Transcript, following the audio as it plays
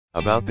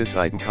About this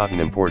item: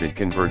 cotton imported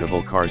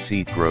convertible car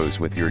seat grows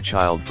with your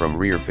child from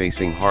rear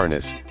facing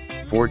harness,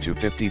 4 to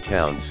 50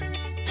 pounds,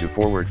 to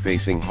forward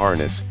facing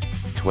harness,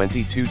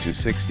 22 to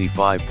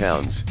 65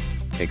 pounds.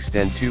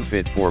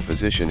 Extend2Fit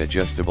 4-position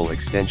adjustable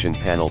extension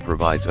panel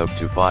provides up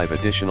to 5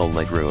 additional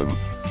legroom,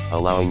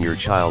 allowing your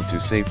child to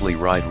safely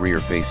ride rear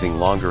facing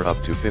longer, up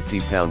to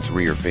 50 pounds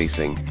rear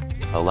facing,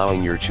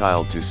 allowing your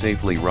child to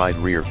safely ride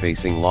rear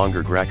facing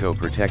longer. Graco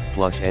Protect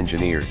Plus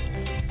engineered.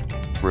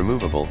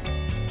 Removable,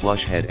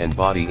 plush head and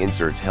body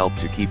inserts help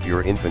to keep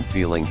your infant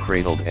feeling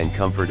cradled and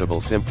comfortable.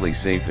 Simply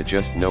safe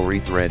adjust, no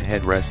rethread.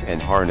 Headrest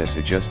and harness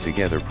adjust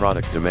together.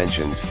 Product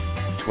dimensions: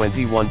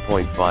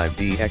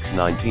 21.5D x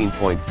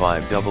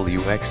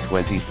 19.5W x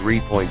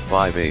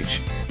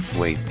 23.5H,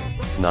 weight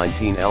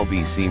 19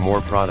 lb. See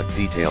more product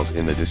details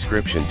in the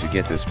description to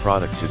get this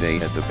product today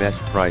at the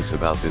best price.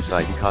 About this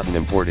item: cotton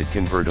imported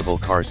convertible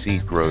car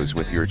seat grows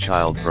with your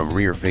child from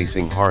rear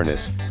facing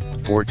harness,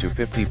 4 to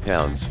 50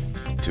 pounds,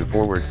 to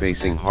forward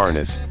facing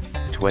harness,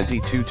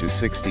 22 to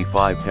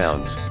 65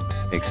 pounds.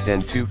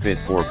 Extend2Fit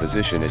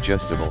 4-position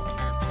adjustable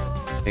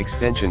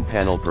extension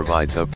panel provides up